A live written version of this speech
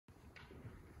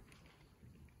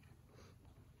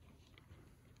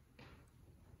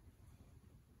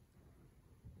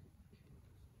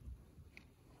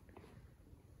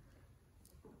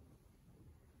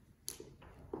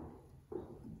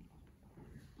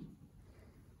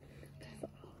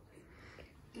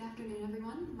afternoon,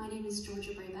 everyone. My name is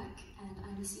Georgia Brabec, and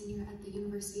I'm a senior at the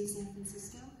University of San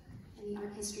Francisco in the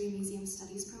Art History and Museum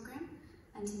Studies program.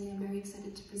 And today I'm very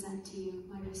excited to present to you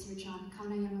my research on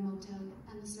Kanae Yamamoto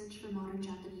and the search for modern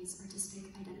Japanese artistic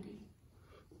identity.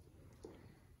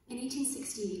 In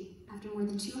 1868, after more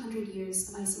than 200 years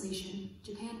of isolation,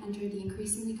 Japan entered the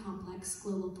increasingly complex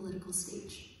global political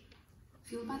stage.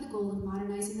 Fueled by the goal of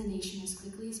modernizing the nation as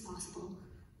quickly as possible,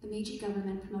 the Meiji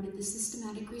government promoted the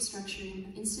systematic restructuring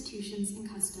of institutions and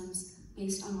customs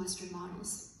based on Western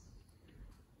models.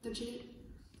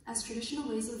 As traditional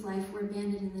ways of life were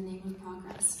abandoned in the name of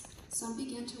progress, some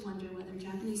began to wonder whether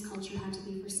Japanese culture had to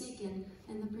be forsaken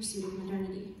in the pursuit of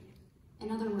modernity.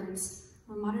 In other words,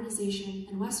 were modernization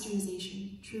and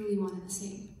Westernization truly one and the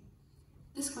same?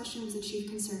 This question was a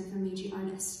chief concern for Meiji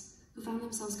artists, who found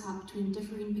themselves caught between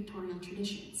differing pictorial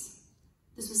traditions.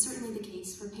 This was certainly the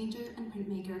case for painter and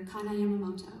printmaker Kanae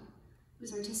Yamamoto,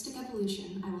 whose artistic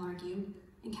evolution, I will argue,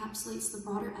 encapsulates the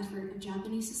broader effort of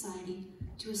Japanese society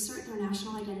to assert their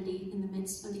national identity in the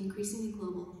midst of the increasingly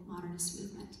global modernist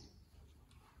movement.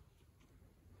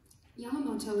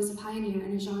 Yamamoto was a pioneer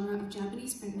in a genre of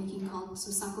Japanese printmaking called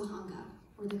sosakuhanga,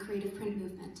 or the creative print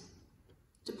movement.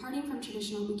 Departing from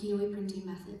traditional ukiyo-e printing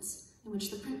methods, in which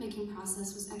the printmaking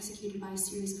process was executed by a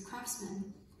series of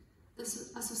craftsmen, a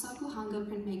sosakuhanga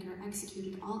printmaker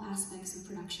executed all aspects of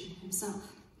production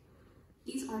himself.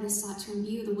 These artists sought to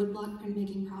imbue the woodblock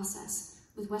printmaking process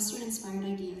with Western-inspired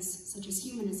ideas such as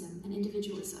humanism and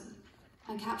individualism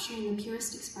by capturing the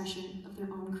purest expression of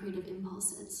their own creative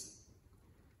impulses.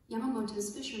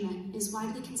 Yamamoto's Fisherman is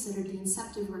widely considered the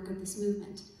inceptive work of this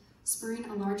movement, spurring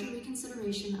a larger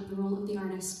reconsideration of the role of the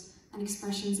artist and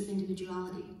expressions of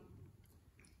individuality.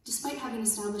 Despite having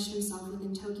established himself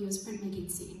within Tokyo's printmaking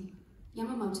scene,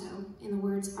 Yamamoto, in the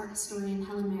words art historian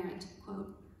Helen Merritt,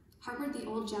 quote, harbored the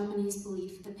old Japanese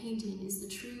belief that painting is the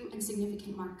true and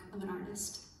significant mark of an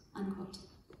artist, unquote.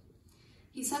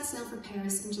 He set sail for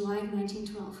Paris in July of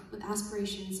 1912 with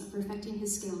aspirations of perfecting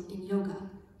his skill in yoga,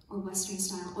 or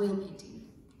Western-style oil painting.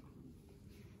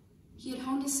 He had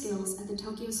honed his skills at the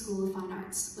Tokyo School of Fine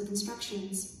Arts with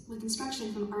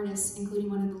instruction from artists including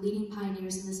one of the leading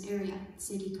pioneers in this area,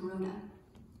 Seiji Kuroda.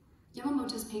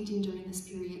 Yamamoto's painting during this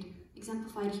period,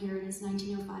 exemplified here in his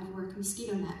 1905 work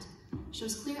Mosquito Net,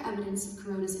 shows clear evidence of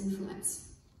Kuroda's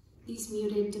influence. These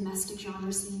muted, domestic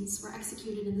genre scenes were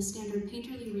executed in the standard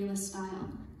painterly realist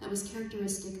style that was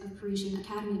characteristic of Parisian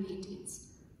Academy paintings,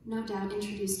 no doubt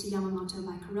introduced to Yamamoto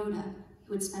by Kuroda,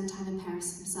 who had spent time in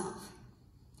Paris himself.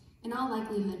 In all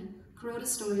likelihood,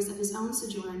 Kuroda's stories of his own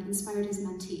sojourn inspired his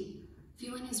mentee,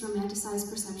 fueling his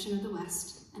romanticized perception of the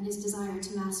West and his desire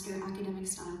to master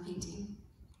academic-style painting.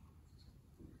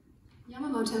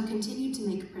 Yamamoto continued to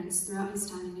make prints throughout his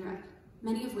time in Europe,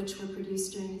 many of which were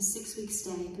produced during his 6-week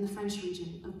stay in the French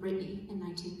region of Brittany in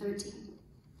 1913.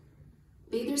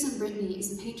 Bathers in Brittany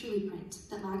is a painterly print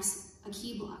that lacks a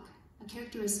key block, a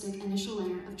characteristic initial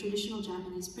layer of traditional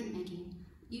Japanese printmaking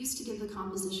used to give the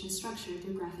composition structure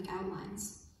through graphic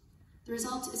outlines. The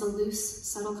result is a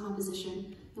loose, subtle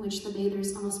composition in which the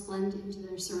bathers almost blend into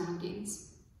their surroundings.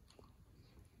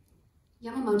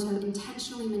 Yamamoto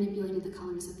intentionally manipulated the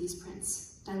colors of these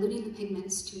prints, diluting the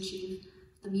pigments to achieve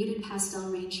the muted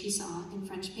pastel range he saw in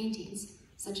French paintings,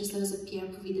 such as those of Pierre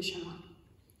Puvis de Chavannes.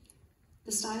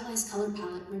 The stylized color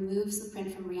palette removes the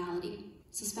print from reality,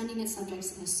 suspending its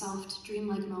subjects in a soft,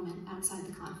 dreamlike moment outside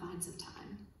the confines of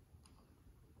time.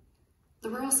 The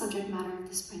rural subject matter of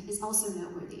this print is also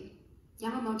noteworthy.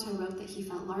 Yamamoto wrote that he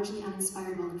felt largely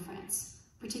uninspired while in France,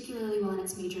 particularly while in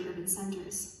its major urban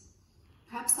centers.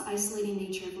 Perhaps the isolating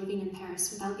nature of living in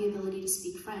Paris without the ability to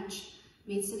speak French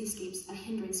made cityscapes a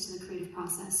hindrance to the creative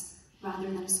process rather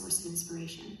than a source of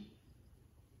inspiration.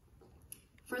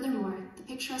 Furthermore, the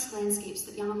picturesque landscapes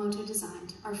that Yamamoto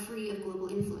designed are free of global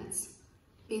influence.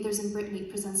 Bathers in Brittany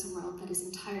presents a world that is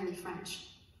entirely French.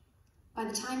 By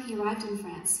the time he arrived in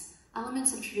France,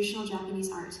 elements of traditional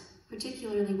Japanese art,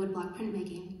 particularly woodblock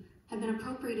printmaking, had been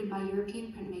appropriated by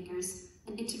European printmakers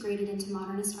and integrated into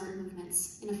modernist art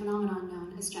movements in a phenomenon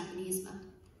known as Japanisme.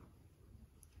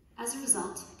 As a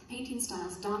result, the painting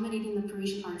styles dominating the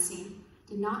Parisian art scene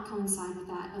did not coincide with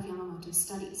that of Yamamoto's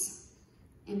studies.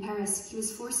 In Paris, he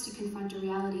was forced to confront a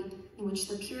reality in which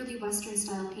the purely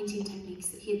Western-style painting techniques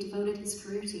that he had devoted his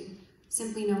career to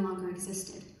simply no longer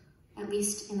existed, at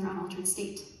least in their unaltered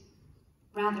state.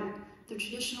 Rather, the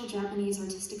traditional Japanese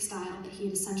artistic style that he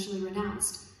had essentially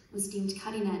renounced was deemed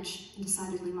cutting-edge and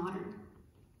decidedly modern.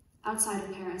 Outside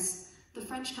of Paris, the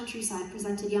French countryside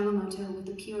presented Yamamoto with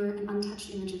the pure and untouched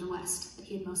image of the West that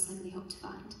he had most likely hoped to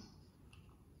find.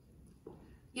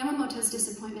 Yamamoto's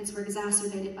disappointments were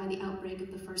exacerbated by the outbreak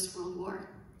of the First World War.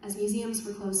 as museums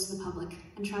were closed to the public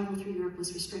and travel through Europe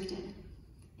was restricted.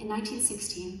 In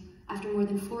 1916, after more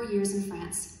than 4 years in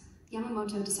France,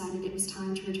 Yamamoto decided it was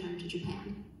time to return to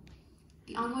Japan.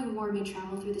 The ongoing war made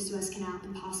travel through the Suez Canal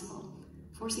impossible,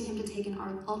 forcing him to take an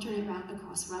alternate route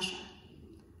across Russia.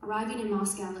 Arriving in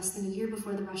Moscow less than a year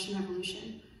before the Russian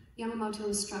Revolution, Yamamoto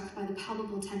was struck by the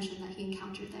palpable tension that he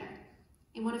encountered there.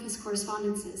 In one of his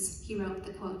correspondences, he wrote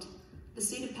that, quote, "The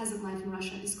state of peasant life in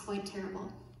Russia is quite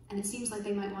terrible, and it seems like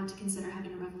they might want to consider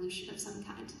having a revolution of some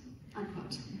kind,"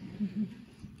 unquote.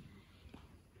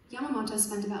 Yamamoto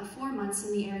spent about 4 months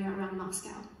in the area around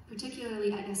Moscow,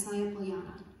 particularly at Yasnaya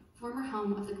Polyana, former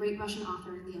home of the great Russian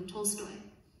author Leo Tolstoy.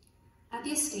 At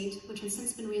the estate, which had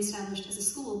since been reestablished as a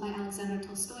school by Alexander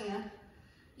Tolstoy,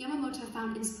 Yamamoto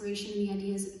found inspiration in the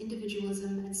ideas of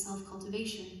individualism and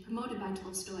self-cultivation promoted by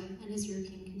Tolstoy and his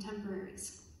European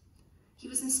contemporaries. He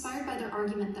was inspired by their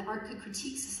argument that art could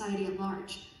critique society at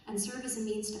large and serve as a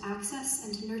means to access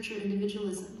and to nurture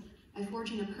individualism by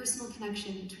forging a personal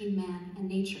connection between man and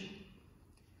nature.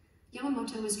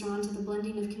 Yamamoto was drawn to the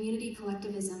blending of community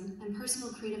collectivism and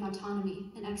personal creative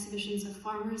autonomy in exhibitions of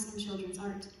farmers and children's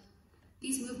art.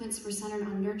 These movements were centered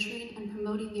on nurturing and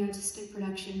promoting the artistic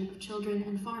production of children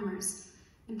and farmers,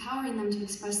 empowering them to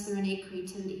express their innate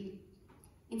creativity.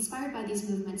 Inspired by these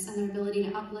movements and their ability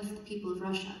to uplift the people of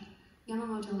Russia,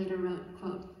 Yamamoto later wrote,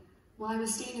 quote, "While I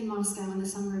was staying in Moscow in the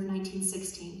summer of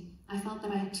 1916, I felt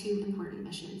that I had 2 important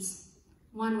missions.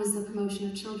 One was the promotion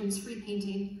of children's free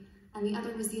painting, and the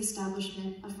other was the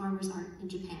establishment of farmers' art in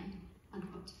Japan,"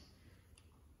 unquote.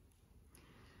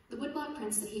 The woodblock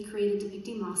prints that he created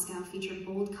depicting Moscow feature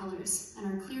bold colors and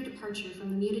are a clear departure from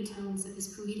the muted tones of his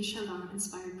Puvis de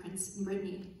Chavannes-inspired prints in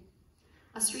Brittany.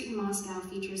 A street in Moscow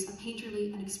features a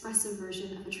painterly and expressive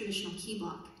version of a traditional key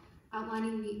block,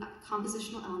 outlining the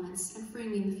compositional elements and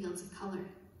framing the fields of color.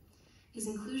 His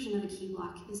inclusion of a key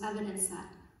block is evidence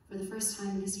that, for the first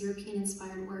time in his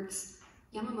European-inspired works,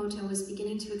 Yamamoto was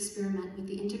beginning to experiment with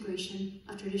the integration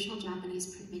of traditional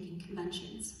Japanese printmaking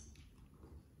conventions.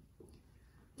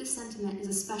 This sentiment is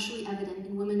especially evident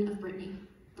in Women of Brittany,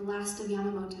 the last of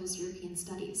Yamamoto's European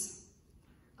studies.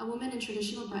 A woman in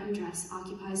traditional Breton dress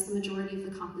occupies the majority of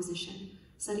the composition,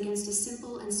 set against a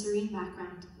simple and serene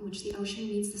background in which the ocean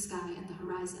meets the sky at the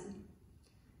horizon.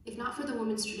 If not for the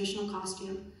woman's traditional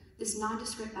costume, this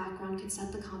nondescript background could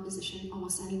set the composition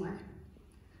almost anywhere.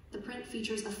 The print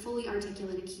features a fully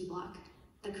articulated key block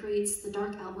that creates the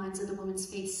dark outlines of the woman's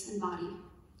face and body.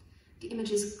 The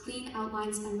image's clean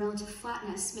outlines and relative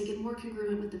flatness make it more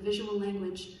congruent with the visual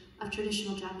language of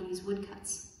traditional Japanese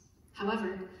woodcuts.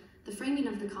 However, the framing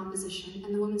of the composition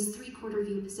and the woman's 3/4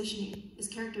 view positioning is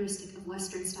characteristic of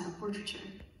Western-style portraiture.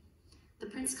 The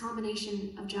print's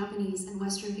combination of Japanese and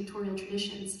Western pictorial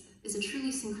traditions is a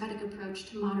truly syncretic approach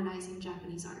to modernizing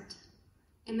Japanese art.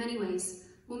 In many ways,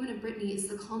 Women of Brittany is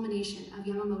the culmination of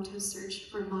Yamamoto's search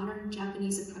for a modern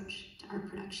Japanese approach to art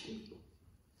production.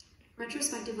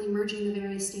 Retrospectively merging the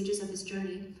various stages of his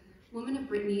journey, Women of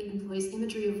Brittany employs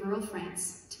imagery of rural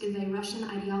France to convey Russian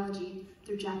ideology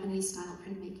through Japanese-style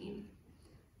printmaking.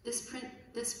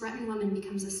 This Breton woman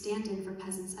becomes a stand-in for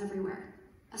peasants everywhere,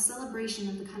 a celebration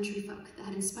of the country folk that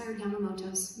had inspired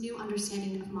Yamamoto's new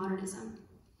understanding of modernism.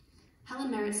 Helen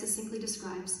Merritt succinctly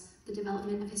describes the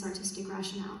development of his artistic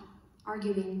rationale,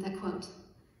 arguing that, quote,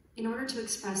 "In order to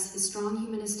express his strong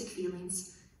humanistic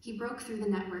feelings, he broke through the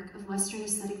network of Western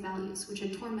aesthetic values which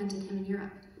had tormented him in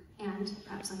Europe and,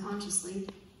 perhaps unconsciously,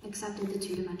 accepted the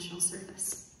 2-dimensional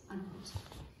surface," unquote.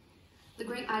 The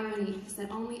great irony is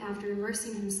that only after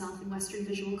immersing himself in Western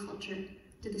visual culture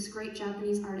did this great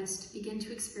Japanese artist begin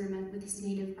to experiment with his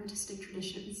native artistic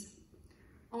traditions.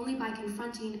 Only by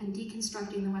confronting and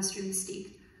deconstructing the Western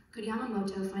mystique could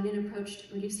Yamamoto find an approach to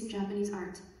producing Japanese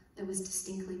art that was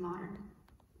distinctly modern.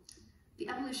 The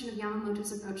evolution of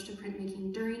Yamamoto's approach to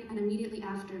printmaking during and immediately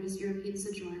after his European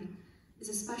sojourn is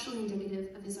especially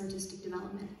indicative of his artistic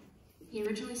development. He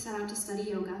originally set out to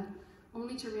study yoga,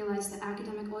 only to realize that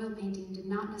academic oil painting did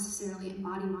not necessarily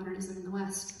embody modernism in the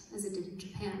West, as it did in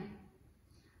Japan.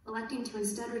 Electing to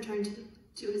instead return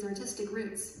to his artistic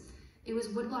roots, it was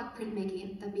woodblock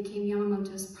printmaking that became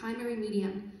Yamamoto's primary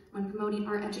medium when promoting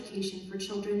art education for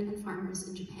children and farmers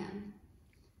in Japan.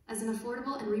 As an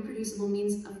affordable and reproducible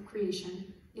means of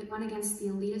creation, it went against the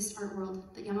elitist art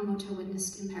world that Yamamoto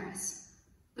witnessed in Paris.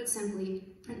 Put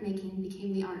simply, printmaking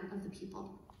became the art of the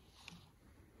people.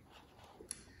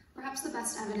 Perhaps the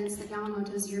best evidence that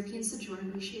Yamamoto's European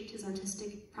sojourn reshaped his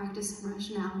artistic practice and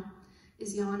rationale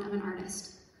is Yawn of an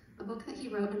Artist, a book that he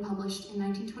wrote and published in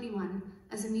 1921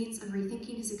 as a means of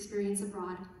rethinking his experience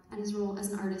abroad and his role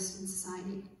as an artist in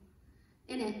society.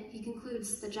 In it, he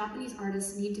concludes that Japanese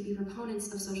artists need to be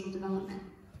proponents of social development,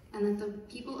 and that the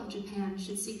people of Japan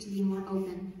should seek to be more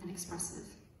open and expressive.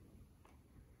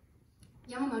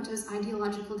 Yamamoto's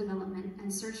ideological development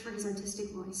and search for his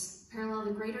artistic voice parallel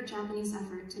the greater Japanese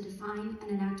effort to define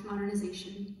and enact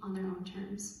modernization on their own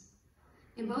terms.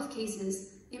 In both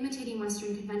cases, imitating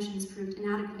Western conventions proved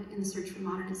inadequate in the search for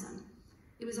modernism.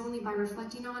 It was only by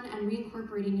reflecting on and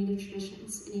reincorporating native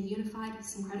traditions in a unified,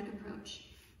 syncretic approach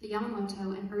that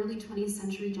Yamamoto and early 20th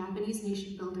century Japanese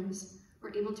nation builders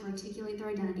were able to articulate their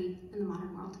identity in the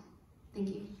modern world. Thank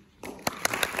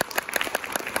you.